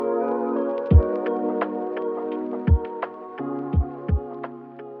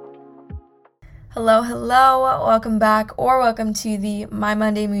Hello, welcome back or welcome to the My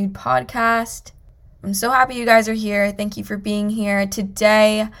Monday Mood podcast. I'm so happy you guys are here. Thank you for being here.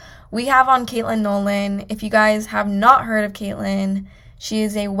 Today we have on KATELYNN NOLAN. If you guys have not heard of KATELYNN, she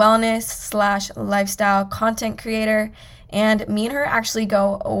is a wellness/lifestyle content creator, and me and her actually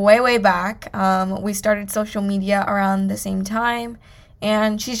go way back. We started social media around the same time,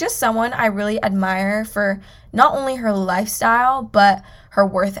 and she's just someone I really admire for not only her lifestyle, but her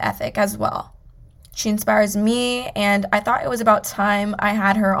work ethic as well. She inspires me, and I thought it was about time I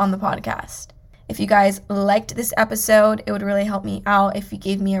had her on the podcast. If you guys liked this episode, it would really help me out if you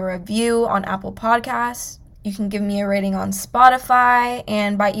gave me a review on Apple Podcasts. You can give me a rating on Spotify,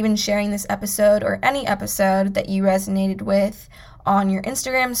 and by even sharing this episode or any episode that you resonated with on your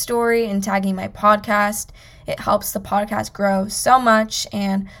Instagram story and tagging my podcast, it helps the podcast grow so much,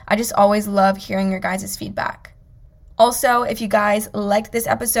 and I just always love hearing your guys' feedback. Also, if you guys liked this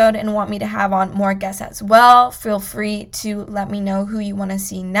episode and want me to have on more guests as well, feel free to let me know who you want to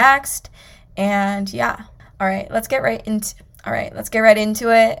see next. And yeah, let's get right into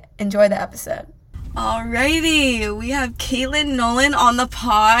it. Enjoy the episode. Alrighty, we have KATELYNN NOLAN on the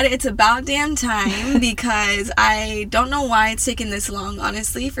pod. It's about damn time because I don't know why it's taken this long,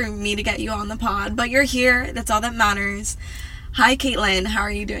 honestly, for me to get you on the pod, but you're here. That's all that matters. Hi, KATELYNN. How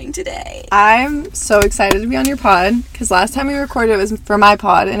are you doing today? I'm so excited to be on your pod because last time we recorded it was for my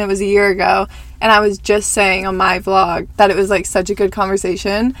pod and it was a year ago, and I was just saying on my vlog that it was like such a good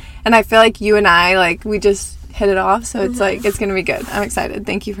conversation, and I feel like you and I we just hit it off, so it's it's gonna be good. I'm excited.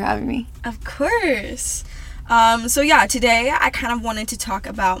 Thank you for having me. Of course. Today I kind of wanted to talk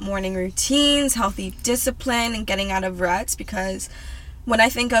about morning routines, healthy discipline, and getting out of ruts, because when I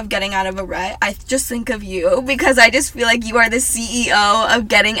think of getting out of a rut, I just think of you, because I just feel like you are the CEO of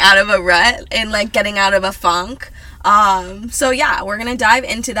getting out of a rut and getting out of a funk. We're gonna dive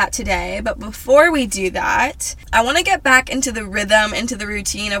into that today. But before we do that, I want to get back into the rhythm, into the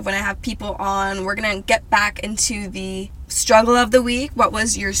routine of when I have people on. We're gonna get back into the struggle of the week. What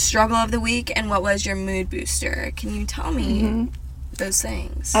was your struggle of the week, and what was your mood booster? Can you tell me those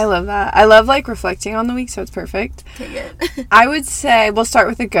things? I love that. I love reflecting on the week, so it's perfect. Okay, good. I would say we'll start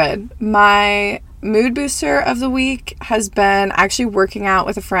with the good. My mood booster of the week has been actually working out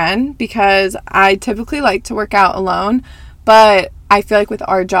with a friend, because I typically like to work out alone, but I feel like with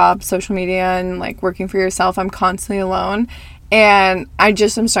our job, social media, and working for yourself, I'm constantly alone. And I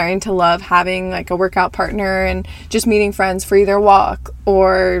just am starting to love having a workout partner and just meeting friends for either a walk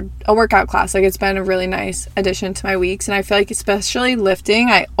or a workout class. It's been a really nice addition to my weeks. And I feel like especially lifting,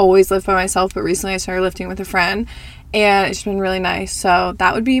 I always lift by myself, but recently I started lifting with a friend, and it's been really nice. So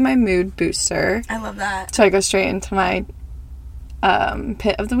that would be my mood booster. I love that. So I go straight into my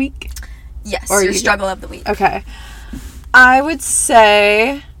pit of the week? Yes, or your struggle of the week. Okay. I would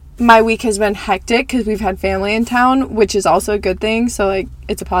say my week has been hectic because we've had family in town, which is also a good thing. So,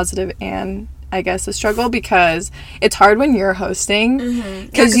 it's a positive and, I guess, a struggle, because it's hard when you're hosting.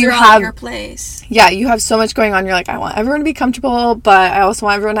 Because you have your place. Yeah, you have so much going on. You're I want everyone to be comfortable, but I also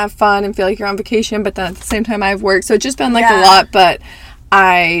want everyone to have fun and feel like you're on vacation. But then at the same time, I have work. So it's just been, a lot. But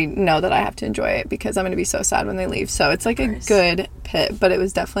I know that I have to enjoy it because I'm going to be so sad when they leave. So it's, a good pit. But it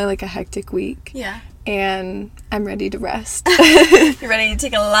was definitely, a hectic week. Yeah. And I'm ready to rest. You're ready to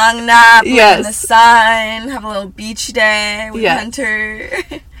take a long nap, yes, in the sun, have a little beach day with Hunter.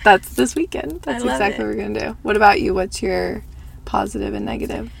 That's this weekend. That's what exactly what we're going to do. What about you? What's your positive and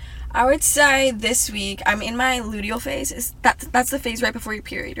negative? I would say this week, I'm in my luteal phase. That's the phase right before your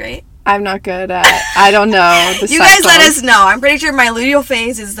period, right? I'm not good at, I don't know the You guys let us know. I'm pretty sure my luteal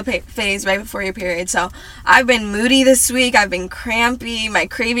phase is the phase right before your period. So I've been moody this week. I've been crampy. My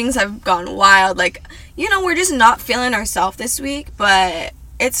cravings have gone wild. We're just not feeling ourselves this week, but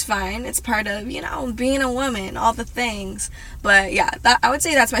it's fine. It's part of, being a woman, all the things. But yeah, I would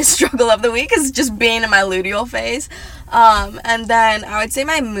say that's my struggle of the week, is just being in my luteal phase. And then I would say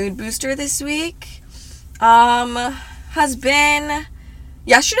my mood booster this week has been...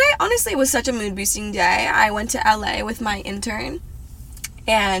 Yesterday, honestly, was such a mood-boosting day. I went to LA with my intern,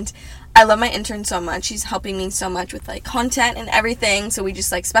 and I love my intern so much. She's helping me so much with, content and everything, so we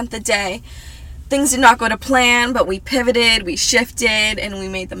just, spent the day. Things did not go to plan, but we pivoted, we shifted, and we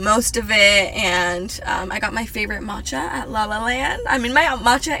made the most of it, and I got my favorite matcha at La La Land. I'm in my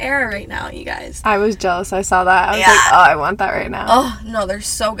matcha era right now, you guys. I was jealous. I saw that. I was I want that right now. Oh, no, they're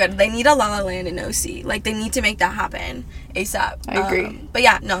so good. They need a La La Land in OC. They need to make that happen ASAP. I agree. But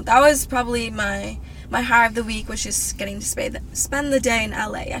yeah, no, that was probably my high of the week, was just getting to spend the day in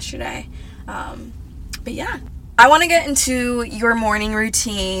LA yesterday. But yeah. I want to get into your morning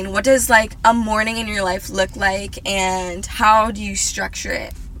routine. What does a morning in your life look like, and how do you structure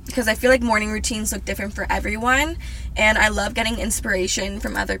it? because I feel like morning routines look different for everyone, and I love getting inspiration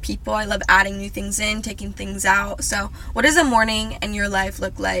from other people. I love adding new things in, taking things out. So what does a morning in your life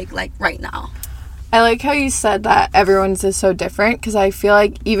look like right now? I like how you said that everyone's is so different, because I feel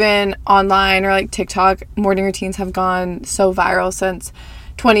like even online or like TikTok, morning routines have gone so viral since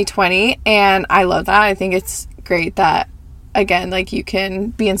 2020, and I love that. I think it's great that, again, like, you can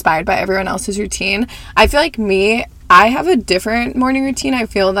be inspired by everyone else's routine. I feel like I have a different morning routine, I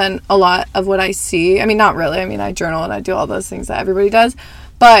feel, than a lot of what I see. I mean, not really. I mean, I journal and I do all those things that everybody does,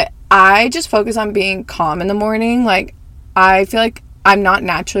 but I just focus on being calm in the morning. Like, I feel like I'm not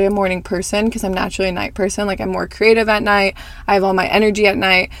naturally a morning person, because I'm naturally a night person. Like, I'm more creative at night. I have all my energy at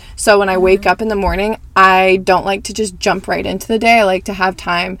night. So when I wake up in the morning, I don't like to just jump right into the day. I like to have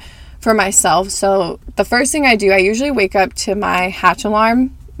time for myself. So the first thing I do, I usually wake up to my Hatch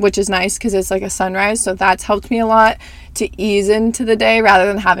alarm, which is nice because it's like a sunrise. So that's helped me a lot to ease into the day, rather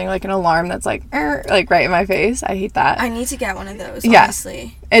than having like an alarm that's like right in my face. I hate that. I need to get one of those,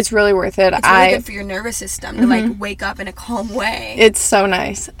 honestly. It's really worth it. It's really good for your nervous system to like wake up in a calm way. It's so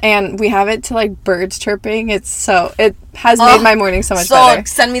nice. And we have it to like birds chirping. It has made my morning so much better.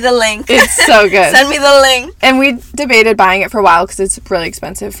 Send me the link. It's so good. Send me the link. And we debated buying it for a while because it's really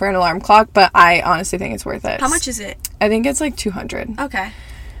expensive for an alarm clock, but I honestly think it's worth it. How much is it? I think it's like $200. Okay.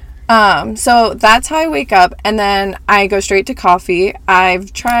 So that's how I wake up, and then I go straight to coffee.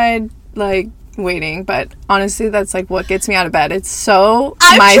 I've tried like waiting, but honestly, that's like what gets me out of bed. It's so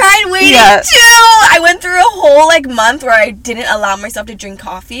I've tried waiting too. I went through a whole like month where I didn't allow myself to drink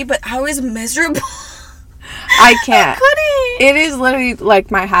coffee, but I was miserable. I can't. I couldn't. It is literally like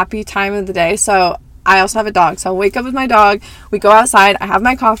my happy time of the day. So I also have a dog, so I'll wake up with my dog, we go outside, I have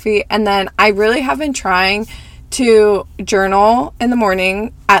my coffee, and then I really have been trying to journal in the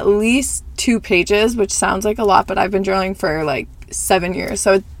morning, at least 2 pages, which sounds like a lot, but I've been journaling for like 7 years,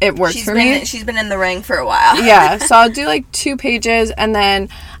 so it works for me. She's been in the ring for a while. Yeah, so I'll do like 2 pages, and then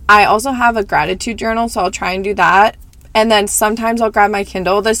I also have a gratitude journal, so I'll try and do that. And then sometimes I'll grab my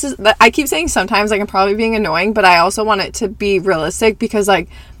Kindle. I keep saying sometimes, like I'm probably being annoying, but I also want it to be realistic, because like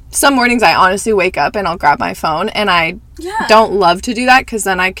some mornings I honestly wake up and I'll grab my phone, and I don't love to do that, because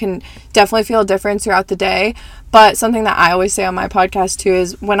then I can definitely feel a difference throughout the day. But something that I always say on my podcast too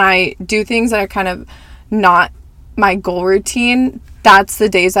is when I do things that are kind of not my goal routine, that's the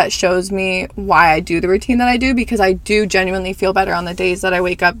days that shows me why I do the routine that I do, because I do genuinely feel better on the days that I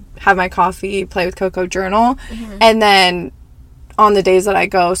wake up, have my coffee, play with Coco, journal, and then on the days that I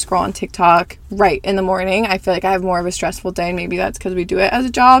go scroll on TikTok right in the morning, I feel like I have more of a stressful day, and maybe that's because we do it as a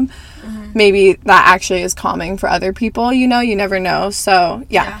job. Maybe that actually is calming for other people, you never know. So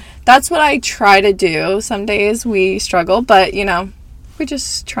yeah, that's what I try to do. Some days we struggle, but we're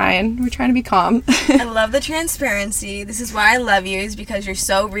just trying. We're trying to be calm. I love the transparency. This is why I love you, is because you're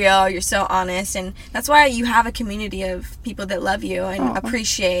so real, you're so honest, and that's why you have a community of people that love you and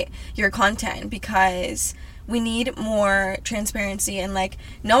appreciate your content, because we need more transparency, and like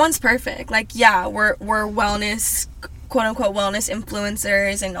no one's perfect. Like we're wellness, quote unquote wellness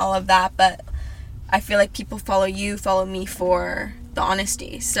influencers and all of that, but I feel like people follow me for the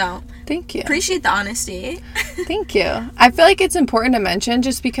honesty. So thank you. Appreciate the honesty. Thank you. I feel like it's important to mention,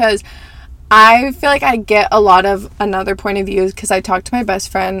 just because I feel like I get a lot of another point of view, because I talk to my best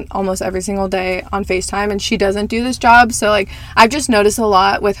friend almost every single day on FaceTime, and she doesn't do this job. So like I've just noticed a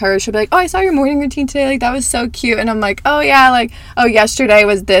lot with her. She'll be like, oh, I saw your morning routine today, like that was so cute. And I'm like, oh yeah, like, oh, yesterday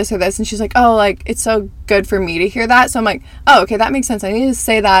was this or this. And she's like, oh, like it's so good for me to hear that. So I'm like, oh, okay, that makes sense. I need to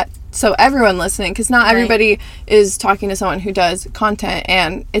say that so everyone listening, because not everybody is talking to someone who does content,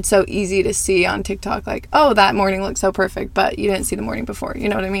 and it's so easy to see on TikTok like, oh, that morning looks so perfect, but you didn't see the morning before. You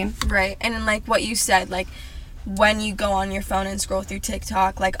know what I mean? Right. And then like what you said, like when you go on your phone and scroll through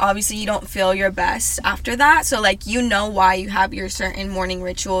TikTok, like obviously you don't feel your best after that. So like why you have your certain morning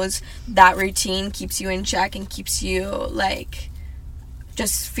rituals. That routine keeps you in check and keeps you like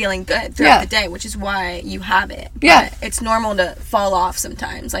just feeling good throughout the day, which is why you have it. But it's normal to fall off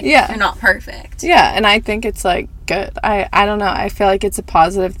sometimes. Like you're not perfect. Yeah, and I think it's like good. I don't know. I feel like it's a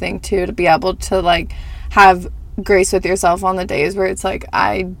positive thing too, to be able to like have grace with yourself on the days where it's like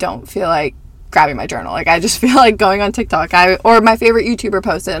I don't feel like grabbing my journal. Like I just feel like going on TikTok. Or my favorite YouTuber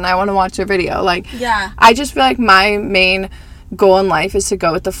posted and I want to watch their video. Like I just feel like my main goal in life is to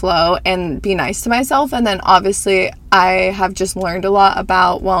go with the flow and be nice to myself. And then obviously I have just learned a lot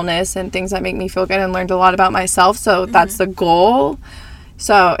about wellness and things that make me feel good, and learned a lot about myself. So that's the goal.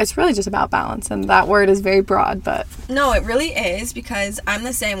 So it's really just about balance, and that word is very broad, but no, it really is, because I'm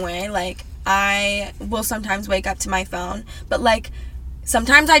the same way. Like I will sometimes wake up to my phone, but like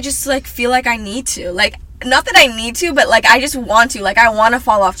sometimes I just like feel like I need to. Like not that I need to, but, like, I just want to. Like, I want to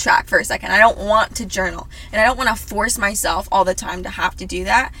fall off track for a second. I don't want to journal. And I don't want to force myself all the time to have to do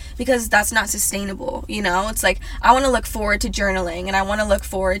that, because that's not sustainable, you know? It's like, I want to look forward to journaling, and I want to look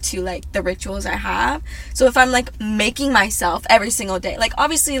forward to, like, the rituals I have. So if I'm, like, making myself every single day, like,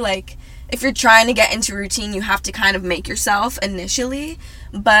 obviously, like, if you're trying to get into routine, you have to kind of make yourself initially.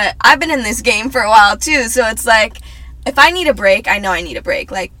 But I've been in this game for a while, too. So it's like, if I need a break, I know I need a break.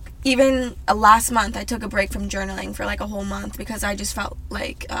 Like, even last month, I took a break from journaling for, like, a whole month because I just felt,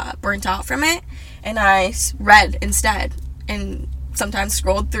 like, burnt out from it. And I read instead, and sometimes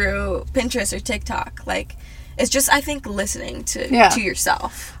scrolled through Pinterest or TikTok. Like, it's just, I think, listening to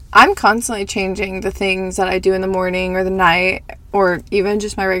yourself. I'm constantly changing the things that I do in the morning or the night, or even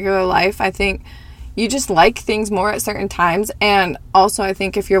just my regular life. I think you just like things more at certain times. And also, I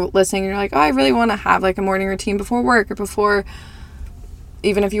think if you're listening, you're like, oh, I really want to have, like, a morning routine before work, or before,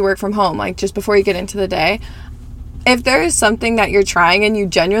 even if you work from home, like, just before you get into the day. If there is something that you're trying and you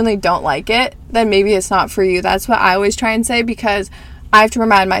genuinely don't like it, then maybe it's not for you. That's what I always try and say, because I have to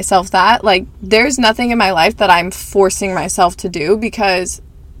remind myself that, like, there's nothing in my life that I'm forcing myself to do, because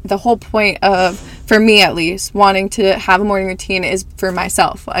the whole point of, for me at least, wanting to have a morning routine is for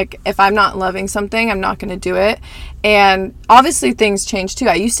myself. Like, if I'm not loving something, I'm not going to do it. And obviously things change too.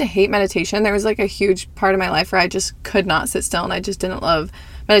 I used to hate meditation. There was, like, a huge part of my life where I just could not sit still, and I just didn't love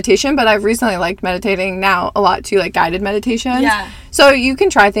meditation. But I've recently liked meditating now a lot too, like guided meditations. Yeah. So you can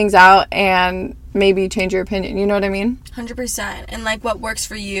try things out and maybe change your opinion. You know what I mean? 100%. And, like, what works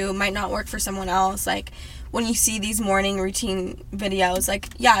for you might not work for someone else. Like, when you see these morning routine videos, like,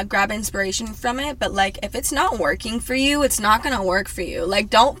 yeah, grab inspiration from it, but, like, if it's not working for you, it's not gonna work for you. Like,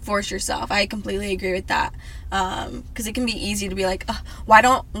 don't force yourself. I completely agree with that. Because it can be easy to be like,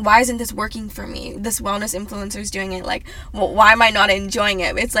 why isn't this working for me? This wellness influencer's doing it. Like, well, why am I not enjoying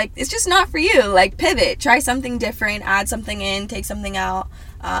it? It's like, it's just not for you. Like, pivot, try something different, add something in, take something out.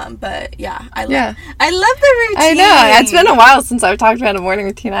 But yeah, I love the routine. I know, it's been a while since I've talked about a morning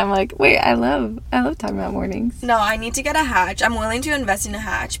routine. I'm like, wait, I love talking about mornings. No, I need to get a hatch. I'm willing to invest in a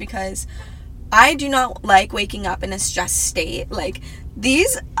hatch, because I do not like waking up in a stressed state. Like,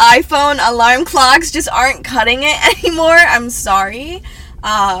 these iPhone alarm clocks just aren't cutting it anymore. I'm sorry.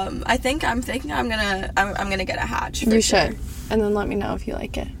 I'm gonna get a hatch. You should, and then let me know if you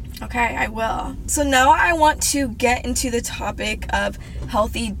like it. Okay, I will. So now I want to get into the topic of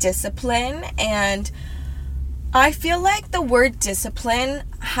healthy discipline, and I feel like the word discipline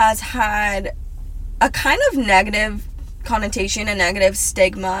has had a kind of negative connotation, a negative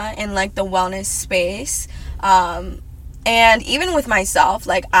stigma in, like, the wellness space. And even with myself,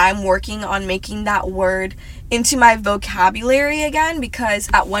 like, I'm working on making that word into my vocabulary again, because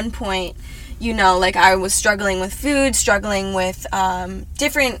at one point, you know, like, I was struggling with food, struggling with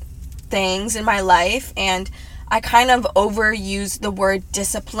different things in my life, and I kind of overused the word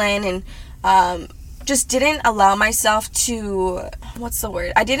discipline, and just didn't allow myself to,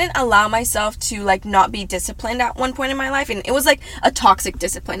 I didn't allow myself to, like, not be disciplined at one point in my life, and it was, like, a toxic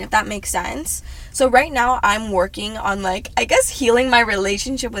discipline, if that makes sense. So right now I'm working on, like, I guess, healing my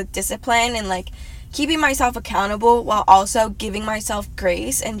relationship with discipline, and, like, keeping myself accountable while also giving myself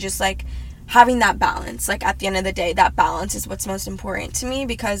grace, and just, like, having that balance. Like, at the end of the day, that balance is what's most important to me,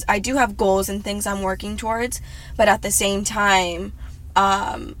 because I do have goals and things I'm working towards, but at the same time,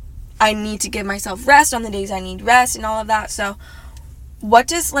 I need to give myself rest on the days I need rest and all of that. So what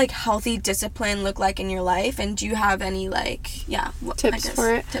does, like, healthy discipline look like in your life? And do you have any, like, tips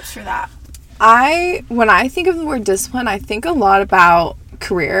for it? Tips for that? When I think of the word discipline, I think a lot about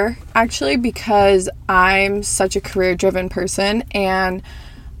career, actually, because I'm such a career-driven person, and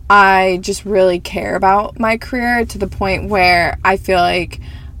I just really care about my career to the point where I feel like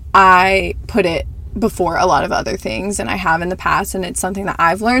I put it before a lot of other things, and I have in the past, and it's something that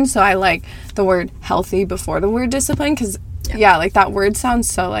I've learned. So I like the word healthy before the word discipline, because like, that word sounds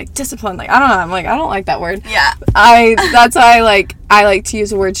so, like, discipline. Like, I don't know, I'm like, I don't like that word. Yeah. That's why I like to use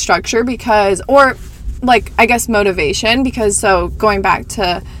the word structure, because, or, like, I guess motivation, because, so going back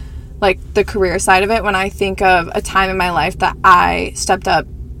to, like, the career side of it, when I think of a time in my life that I stepped up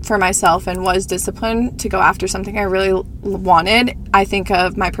for myself and was disciplined to go after something I really wanted, I think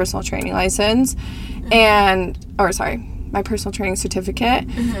of my personal training license, my personal training certificate.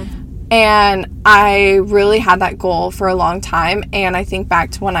 Mm-hmm. And I really had that goal for a long time, and I think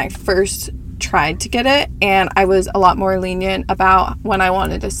back to when I first tried to get it, and I was a lot more lenient about when I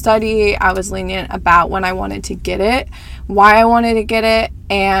wanted to study. I was lenient about when I wanted to get it, why I wanted to get it,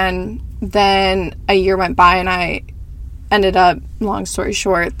 and then a year went by, and I ended up, long story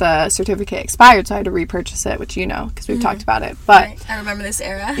short, the certificate expired, so I had to repurchase it, which because we've talked about it. But right. I remember this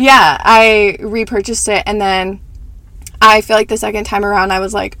era. Yeah, I repurchased it, and then I feel like the second time around, I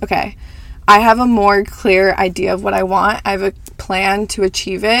was like, okay, I have a more clear idea of what I want. I have a plan to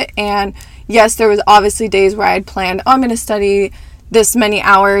achieve it, and yes, there was obviously days where I had planned, I'm going to study this many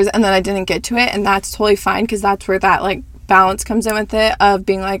hours, and then I didn't get to it, and that's totally fine, because that's where that, like, balance comes in with it, of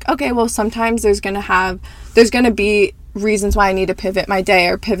being like, okay, well, sometimes there's going to be reasons why I need to pivot my day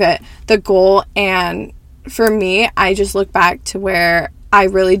or pivot the goal. And for me, I just look back to where I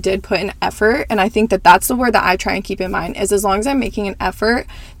really did put an effort, and I think that that's the word that I try and keep in mind, is as long as I'm making an effort,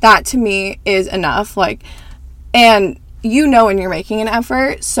 that to me is enough. Like, and when you're making an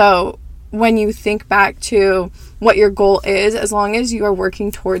effort, so when you think back to what your goal is, as long as you are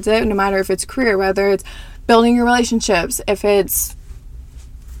working towards it, no matter if it's career, whether it's building your relationships, if it's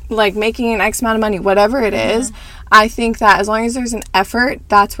like making an X amount of money, whatever it is, I think that as long as there's an effort,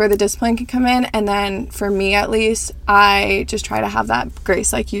 that's where the discipline can come in. And then for me, at least, I just try to have that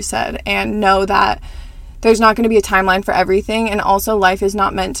grace, like you said, and know that there's not going to be a timeline for everything. And also, life is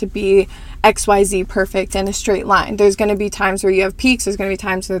not meant to be XYZ perfect in a straight line. There's going to be times where you have peaks. There's going to be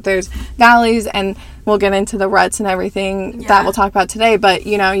times that there's valleys, and we'll get into the ruts and everything that we'll talk about today. But,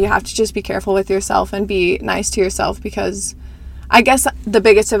 you have to just be careful with yourself and be nice to yourself, because I guess the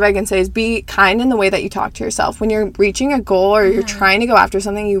biggest tip I can say is be kind in the way that you talk to yourself. When you're reaching a goal or you're trying to go after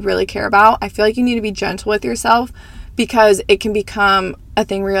something you really care about, I feel like you need to be gentle with yourself, because it can become a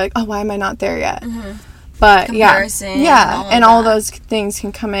thing where you're like, oh, why am I not there yet? But comparison, and all those things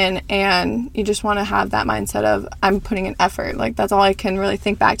can come in, and you just want to have that mindset of, I'm putting an effort. Like, that's all I can really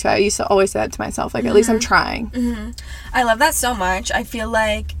think back to. I used to always say that to myself, like, at least I'm trying. I love that so much. I feel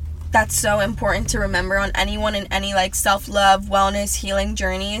like that's so important to remember on anyone in any, like, self-love, wellness, healing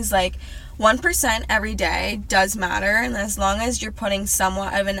journeys. Like, 1% every day does matter, and as long as you're putting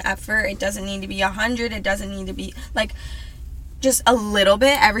somewhat of an effort, it doesn't need to be 100, it doesn't need to be, like, just a little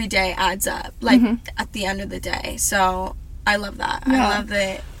bit every day adds up, like, at the end of the day. So I love that. I love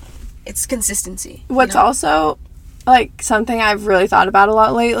that it's consistency. What's also, like, something I've really thought about a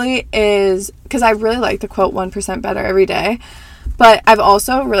lot lately is, because I really like the quote 1% better every day, but I've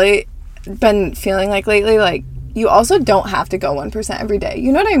also really been feeling like lately, like, you also don't have to go 1% every day.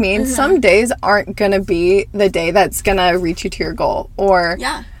 You know what I mean? Some days aren't going to be the day that's going to reach you to your goal. Or,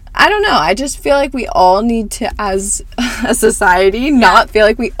 I don't know. I just feel like we all need to, as a society, not feel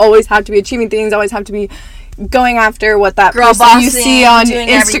like we always have to be achieving things, always have to be going after what that girl person bossing, you see on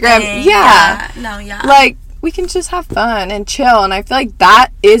Instagram. Everything. Like, we can just have fun and chill. And I feel like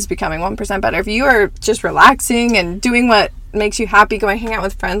that is becoming 1% better. If you are just relaxing and doing what makes you happy, going hang out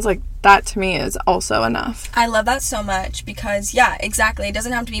with friends, like, that to me is also enough. I love that so much, because exactly, it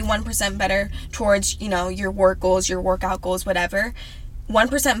doesn't have to be 1% better towards, your work goals, your workout goals, whatever.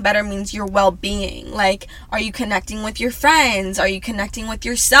 1% better means your well-being. Like, are you connecting with your friends? Are you connecting with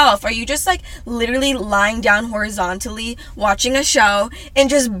yourself? Are you just, like, literally lying down horizontally, watching a show, and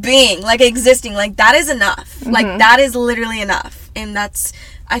just being, like, existing? Like, that is enough. Like, that is literally enough. And that's,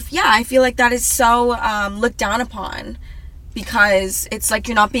 I feel like that is so looked down upon, because it's like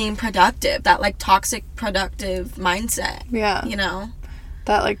you're not being productive. That, like, toxic productive mindset. Yeah.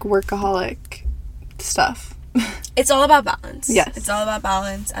 That, like, workaholic stuff. It's all about balance. Yes. It's all about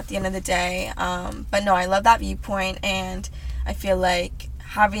balance at the end of the day. But no, I love that viewpoint, and I feel like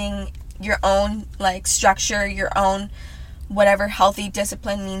having your own, like, structure, your own whatever healthy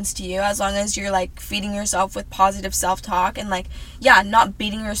discipline means to you, as long as you're, like, feeding yourself with positive self-talk and, like, not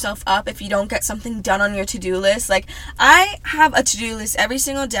beating yourself up if you don't get something done on your to-do list. Like, I have a to-do list every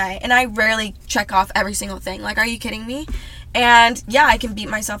single day, and I rarely check off every single thing. Like, are you kidding me? And I can beat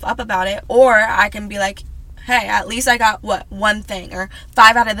myself up about it, or I can be like, hey, at least I got, one thing, or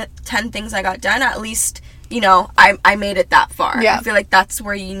 5 out of the 10 things I got done, at least, I made it that far. Yeah. I feel like that's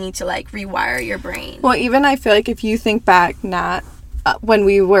where you need to, like, rewire your brain. Well, even I feel like if you think back, Nat, when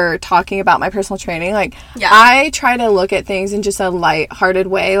we were talking about my personal training, like, I try to look at things in just a light-hearted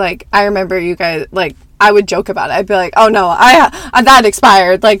way. Like, I remember you guys, like, I would joke about it. I'd be like, oh no, that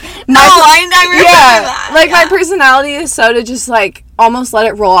expired. Like, I remember that. Like, my personality is so to just, like, almost let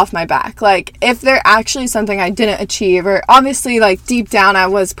it roll off my back. Like, if there actually something I didn't achieve, or obviously, like, deep down I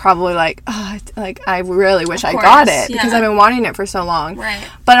was probably like, oh, like, I really wish I got it, because I've been wanting it for so long. Right.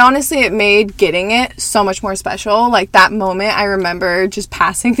 But honestly, it made getting it so much more special. Like, that moment, I remember just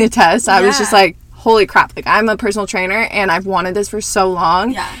passing the test. I was just like, holy crap, like, I'm a personal trainer, and I've wanted this for so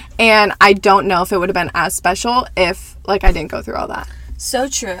long. Yeah. And I don't know if it would have been as special if, like, I didn't go through all that. So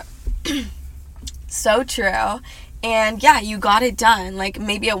true. So true. And yeah, you got it done. Like,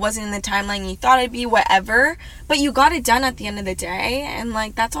 maybe it wasn't in the timeline you thought it'd be, whatever, but you got it done at the end of the day, and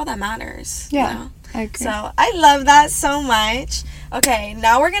like, that's all that matters. Yeah, you know? I agree. So I love that so much. Okay,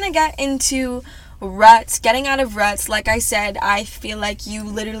 now we're gonna get into ruts, getting out of ruts. Like I said, I feel like you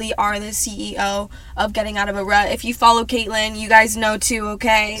literally are the CEO of getting out of a rut. If you follow Katelynn, you guys know too,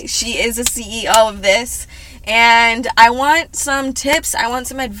 okay? She is a CEO of this. And I want some tips, I want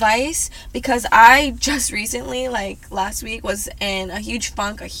some advice, because I just recently, like last week, was in a huge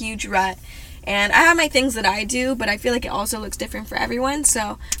funk, a huge rut. And I have my things that I do, but I feel like it also looks different for everyone.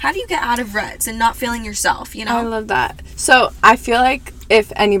 So how do you get out of ruts and not feeling yourself, you know? I love that. So I feel like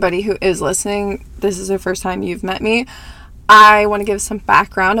if anybody who is listening, this is the first time you've met me, I want to give some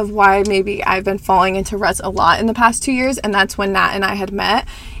background of why maybe I've been falling into ruts a lot in the past 2 years, and that's when Nat and I had met.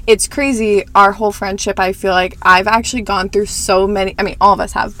 It's crazy, our whole friendship, I feel like I've actually gone through so many, I mean, all of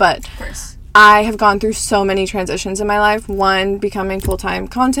us have, but Of course. I have gone through so many transitions in my life. One, becoming full-time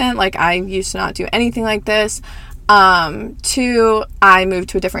content, like I used to not do anything like this. Two, I moved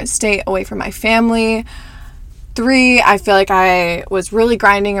to a different state away from my family. Three, I feel like I was really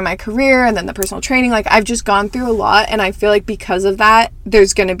grinding in my career, and then the personal training. Like, I've just gone through a lot, and I feel like because of that,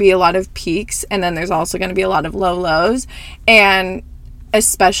 there's going to be a lot of peaks, and then there's also going to be a lot of low lows. And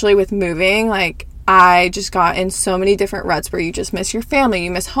especially with moving, like, I just got in so many different ruts where you just miss your family,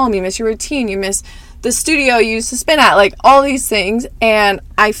 you miss home, you miss your routine, you miss the studio you used to spin at, like, all these things. And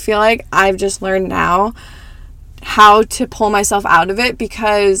I feel like I've just learned now how to pull myself out of it,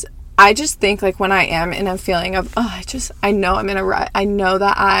 because I just think, like, when I am in a feeling of, I know I'm in a rut. I know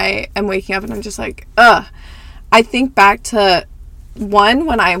that I am waking up and I'm just like, I think back to one,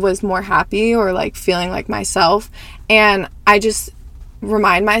 when I was more happy or, like, feeling like myself. And I just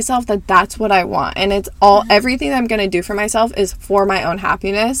remind myself that that's what I want. And it's all, everything that I'm going to do for myself is for my own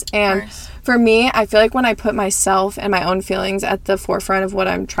happiness. And for me, I feel like when I put myself and my own feelings at the forefront of what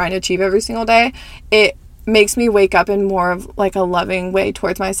I'm trying to achieve every single day, it makes me wake up in more of like a loving way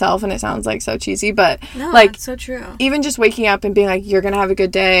towards myself. And it sounds like so cheesy, but no, like, that's so true. Even just waking up and being like, you're gonna have a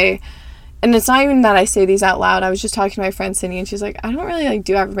good day. And it's not even that I say these out loud. I was just talking to my friend Cindy, and she's like, I don't really like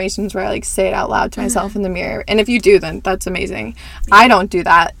do affirmations where I like say it out loud to myself in the mirror. And if you do, then that's amazing. I don't do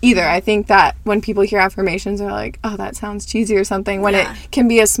that either. I think that when people hear affirmations, they're like, oh, that sounds cheesy or something, when it can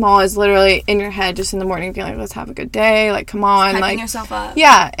be as small as literally in your head just in the morning being like, let's have a good day, like, come on, Hyping like, yourself up.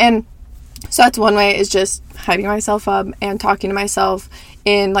 Yeah. And so that's one way, is just hyping myself up and talking to myself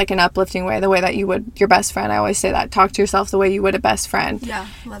in like an uplifting way, the way that you would your best friend. I always say that, talk to yourself the way you would a best friend. Yeah,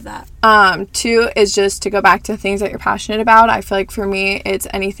 love that. Two is just to go back to things that you're passionate about. I feel like for me, it's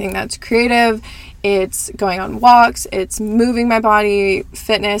anything that's creative, it's going on walks, it's moving my body,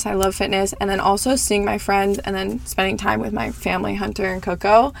 fitness. I love fitness. And then also seeing my friends, and then spending time with my family, Hunter and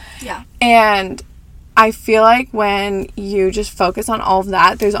Coco. Yeah. And I feel like when you just focus on all of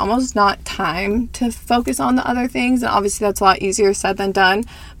that, there's almost not time to focus on the other things. And obviously that's a lot easier said than done.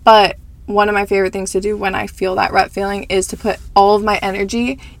 But one of my favorite things to do when I feel that rut feeling is to put all of my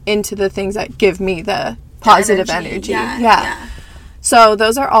energy into the things that give me the positive energy. Yeah. So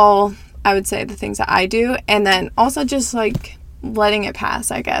those are all, I would say, the things that I do. And then also just like letting it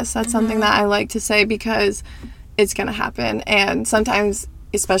pass, I guess. That's something that I like to say, because it's going to happen. And sometimes,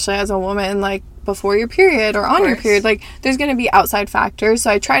 especially as a woman, like before your period or on your period, like there's going to be outside factors.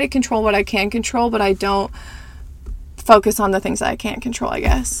 So I try to control what I can control, but I don't focus on the things that I can't control, I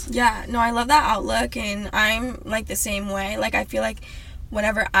guess. Yeah, no, I love that outlook, and I'm like the same way. Like, I feel like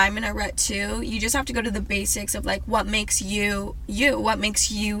whenever I'm in a rut too, you just have to go to the basics of like what makes you what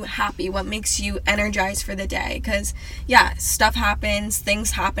makes you happy, what makes you energized for the day. Because yeah, stuff happens,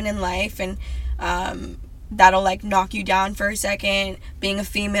 things happen in life, and that'll like knock you down for a second. Being a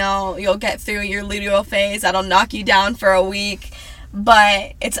female, you'll get through your luteal phase, that'll knock you down for a week,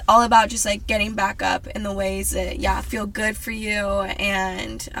 but it's all about just like getting back up in the ways that feel good for you.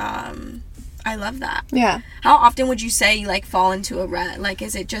 And I love that. Yeah. How often would you say you like fall into a rut? Like,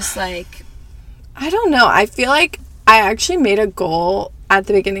 is it just like, I don't know, I feel like I actually made a goal at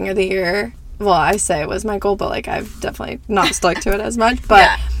the beginning of the year. Well, I say it was my goal, but like I've definitely not stuck to it as much,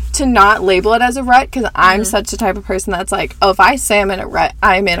 but to not label it as a rut, because I'm such a type of person that's like, oh, if I say I'm in a rut,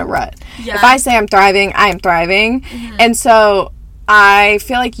 I'm in a rut. Yeah. If I say I'm thriving, I'm thriving. And so I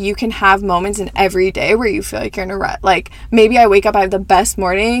feel like you can have moments in every day where you feel like you're in a rut. Like, maybe I wake up, I have the best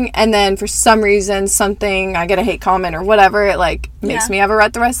morning, and then for some reason, I get a hate comment or whatever, it like makes me have a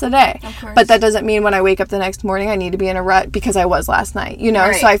rut the rest of the day. Of course. But that doesn't mean when I wake up the next morning, I need to be in a rut because I was last night, you know?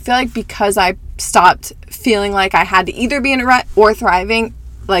 Right. So I feel like because I stopped feeling like I had to either be in a rut or thriving,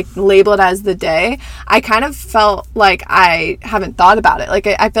 like label it as the day, I kind of felt like I haven't thought about it. Like,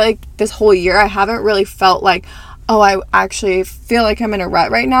 I feel like this whole year I haven't really felt like, oh, I actually feel like I'm in a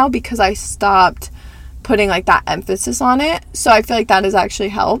rut right now because I stopped putting like that emphasis on it. So I feel like that has actually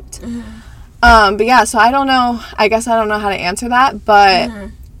helped. But yeah, so I don't know. I guess I don't know how to answer that. But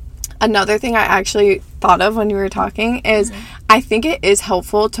another thing I actually thought of when you were talking is I think it is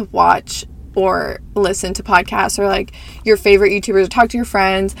helpful to watch or listen to podcasts or like your favorite YouTubers or talk to your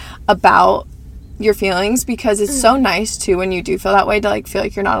friends about your feelings, because it's so nice too when you do feel that way to like feel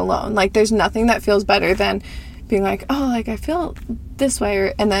like you're not alone. Like there's nothing that feels better than being like, oh, like I feel this way,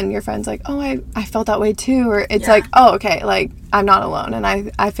 or, and then your friend's like, oh, I felt that way too, or it's like, oh, okay, like I'm not alone. And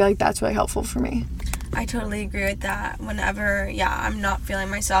I feel like that's really helpful for me. I totally agree with that. Whenever, I'm not feeling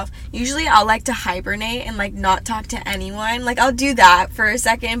myself, usually I'll like to hibernate and like not talk to anyone. Like I'll do that for a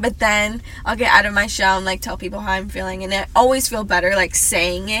second, but then I'll get out of my shell and like tell people how I'm feeling, and it always feel better like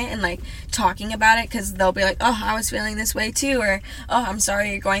saying it and like talking about it, because they'll be like, oh, I was feeling this way too, or oh, I'm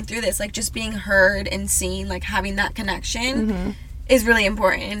sorry you're going through this. Like just being heard and seen, like having that connection is really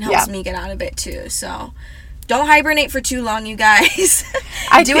important and helps me get out of it too. So don't hibernate for too long, you guys.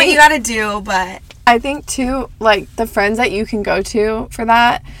 Do what you gotta do, but I think too, like the friends that you can go to for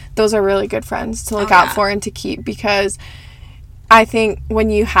that, those are really good friends to look out for and to keep, because I think when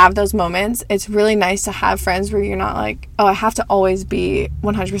you have those moments, it's really nice to have friends where you're not like, oh, I have to always be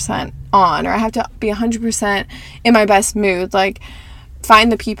 100% on, or I have to be 100% in my best mood. Like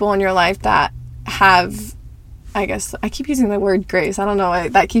find the people in your life that have, I guess I keep using the word grace, I don't know why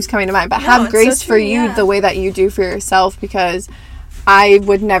that keeps coming to mind, but have grace so true, for you the way that you do for yourself, because I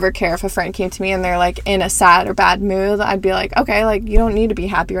would never care if a friend came to me and they're like in a sad or bad mood. I'd be like, okay, like you don't need to be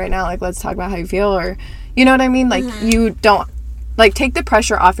happy right now, like let's talk about how you feel, or you know what I mean, like you don't, like take the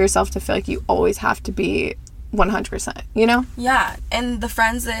pressure off yourself to feel like you always have to be 100%, you know? Yeah, and the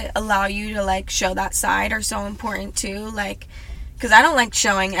friends that allow you to like show that side are so important too, like because I don't like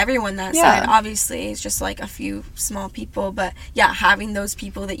showing everyone that side, obviously. It's just like a few small people, but having those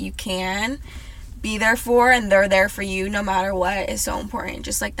people that you can be there for and they're there for you no matter what is so important.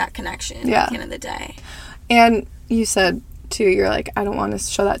 Just like that connection at the end of the day. And you said too, you're like, I don't want to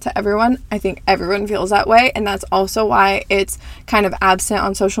show that to everyone. I think everyone feels that way, and that's also why it's kind of absent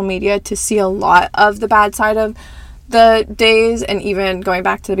on social media to see a lot of the bad side of the days. And even going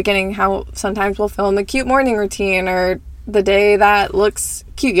back to the beginning, how sometimes we'll film a cute morning routine or the day that looks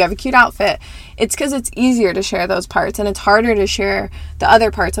cute, you have a cute outfit. It's because it's easier to share those parts and it's harder to share the other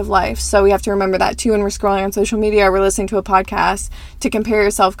parts of life. So we have to remember that too when we're scrolling on social media or we're listening to a podcast, to compare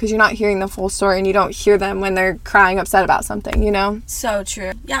yourself, because you're not hearing the full story and you don't hear them when they're crying upset about something, you know? So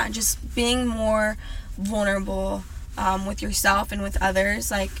true. Yeah, just being more vulnerable with yourself and with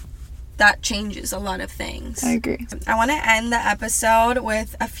others, like that changes a lot of things. I agree. I want to end the episode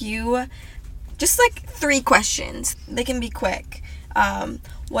with a few, just like 3 questions. They can be quick.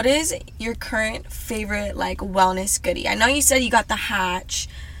 What is your current favorite like wellness goodie? I know you said you got the Hatch,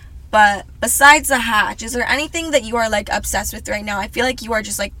 but besides the Hatch, is there anything that you are like obsessed with right now? I feel like you are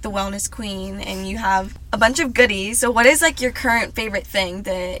just like the wellness queen and you have a bunch of goodies. So what is like your current favorite thing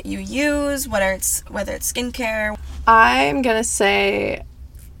that you use, whether it's skincare? I'm gonna say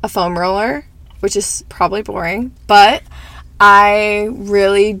a foam roller, which is probably boring, but I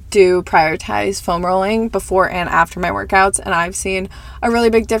really do prioritize foam rolling before and after my workouts, and I've seen a really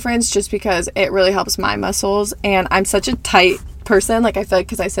big difference just because it really helps my muscles, and I'm such a tight person. Like I feel like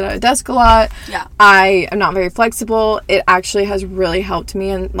because I sit at a desk a lot, I am not very flexible. It actually has really helped me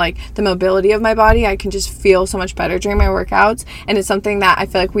in like the mobility of my body. I can just feel so much better during my workouts, and it's something that I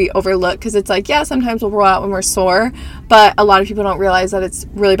feel like we overlook because it's like, sometimes we'll roll out when we're sore, but a lot of people don't realize that it's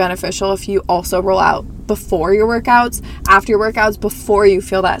really beneficial if you also roll out before your workouts, after your workouts, before you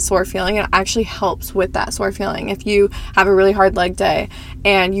feel that sore feeling. It actually helps with that sore feeling. If you have a really hard leg day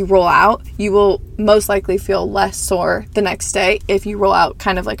and you roll out, you will most likely feel less sore the next day if you roll out,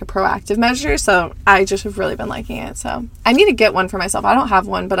 kind of like a proactive measure. So I just have really been liking it. So I need to get one for myself. I don't have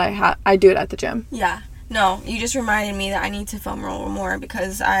one, but I do it at the gym. Yeah. No, you just reminded me that I need to foam roll more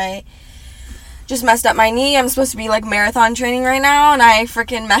because I just messed up my knee. I'm supposed to be like marathon training right now and I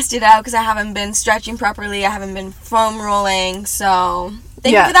freaking messed it up because I haven't been stretching properly. I haven't been foam rolling. So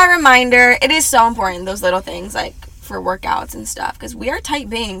thank you for that reminder. It is so important, those little things like for workouts and stuff, because we are tight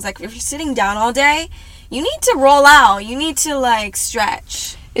beings. Like if you're sitting down all day, you need to roll out. You need to like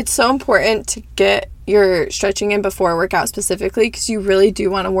stretch. It's so important to get your stretching in before a workout specifically, because you really do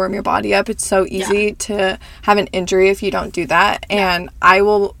want to warm your body up. It's so easy to have an injury if you don't do that. And I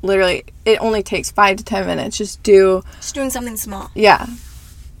will literally, it only takes 5 to 10 minutes. Just doing something small. Yeah.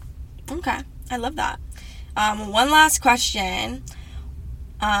 Okay. I love that. One last question.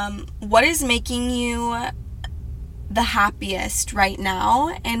 What is making you the happiest right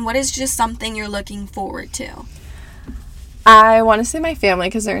now, and what is just something you're looking forward to? I want to say my family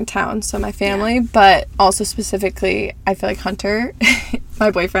because they're in town, so my family, but also specifically, I feel like Hunter,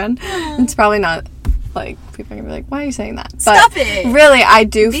 my boyfriend. It's probably not, like, people are going to be like, why are you saying that? But Stop it! Really, I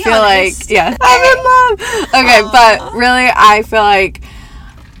do feel honest. like, yeah, I'm in love! Okay, but really, I feel like,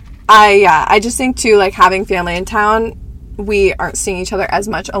 I just think, too, like, having family in town, we aren't seeing each other as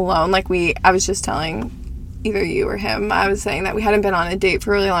much alone. Like, I was just telling either you or him, I was saying that we hadn't been on a date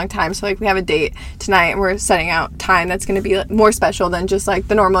for a really long time, so like we have a date tonight and we're setting out time that's going to be like, more special than just like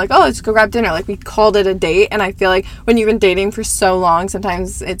the normal, like, oh, let's go grab dinner. Like, we called it a date, and I feel like when you've been dating for so long,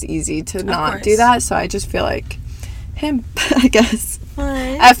 sometimes it's easy to not do that. So I just feel like him, I guess.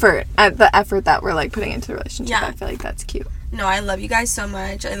 The effort that we're like putting into the relationship, I feel like that's cute. No, I love you guys so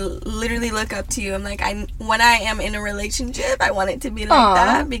much. I literally look up to you. I'm like, when I am in a relationship, I want it to be like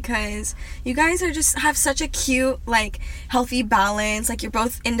that, because you guys are just have such a cute, like, healthy balance. Like, you're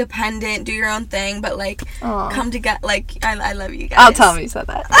both independent, do your own thing, but like come together. Like, I love you guys. I'll tell him you said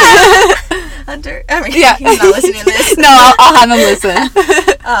that. Hunter, I mean, he's not listening to this. No, I'll have him listen.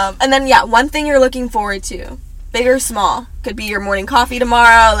 And then one thing you're looking forward to, big or small, could be your morning coffee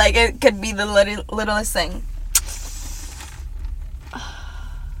tomorrow. Like, it could be the littlest thing.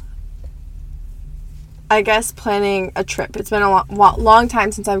 I guess planning a trip. It's been a long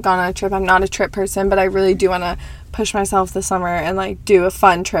time since I've gone on a trip. I'm not a trip person, but I really do want to push myself this summer and like do a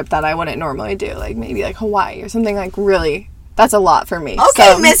fun trip that I wouldn't normally do. Like maybe like Hawaii or something, like really. That's a lot for me.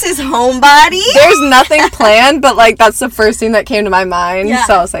 Okay, so, Mrs. Homebody. There's nothing planned, but like that's the first thing that came to my mind. Yeah.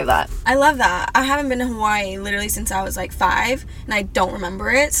 So I'll say that. I love that. I haven't been to Hawaii literally since I was like 5, and I don't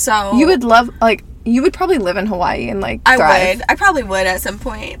remember it. So you would love, like, you would probably live in Hawaii and like thrive. I probably would at some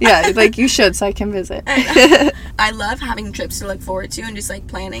point. Yeah, like you should, so I can visit. I love having trips to look forward to and just like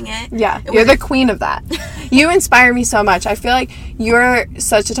planning it. Yeah, you're the queen of that. You inspire me so much. I feel like you're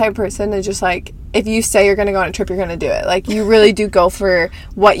such a type of person to just like, if you say you're going to go on a trip, you're going to do it. Like, you really do go for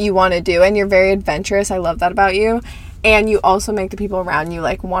what you want to do, and you're very adventurous. I love that about you. And you also make the people around you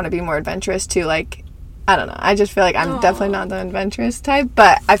like want to be more adventurous too. Like, I don't know. I just feel like I'm definitely not the adventurous type,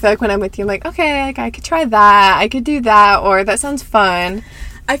 but I feel like when I'm with you, I'm like, okay, like I could try that, I could do that, or that sounds fun.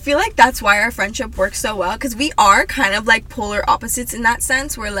 I feel like that's why our friendship works so well, because we are kind of like polar opposites in that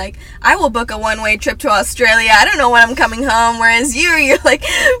sense. We're like, I will book a one-way trip to Australia. I don't know when I'm coming home. Whereas you're like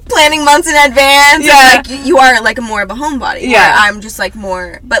planning months in advance. Yeah. Like, you are like more of a homebody. Yeah. I'm just like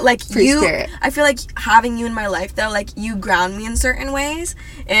more, but like free spirit. I feel like having you in my life though, like you ground me in certain ways.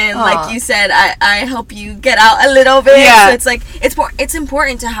 And like you said, I help you get out a little bit. Yeah. So it's like, it's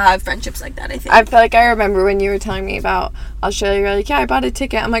important to have friendships like that, I think. I feel like I remember when you were telling me about Australia, you're like, yeah, I bought a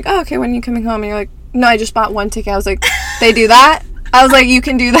ticket. I'm like, oh, okay, when are you coming home? And you're like, no, I just bought one ticket. I was like, they do that? I was like, you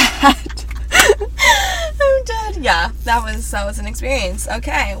can do that. I'm dead. Yeah, that was an experience.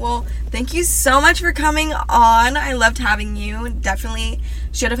 Okay, well, thank you so much for coming on. I loved having you. Definitely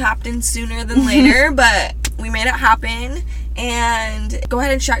should have happened sooner than later, but we made it happen. And go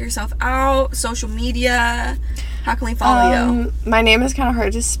ahead and shout yourself out. Social media. How can we follow you? My name is kind of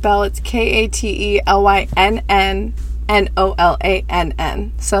hard to spell. It's KATELYNN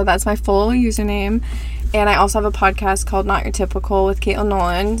NOLANN. So that's my full username. And I also have a podcast called Not Your Typical with KATELYNN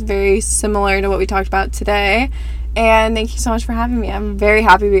Nolan. It's very similar to what we talked about today. And thank you so much for having me. I'm very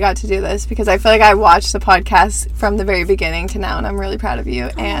happy we got to do this because I feel like I watched the podcast from the very beginning to now, and I'm really proud of you.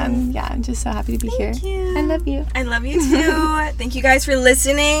 And yeah, I'm just so happy to be here. You. I love you. I love you too. Thank you guys for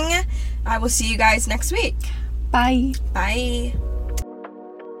listening. I will see you guys next week. Bye. Bye.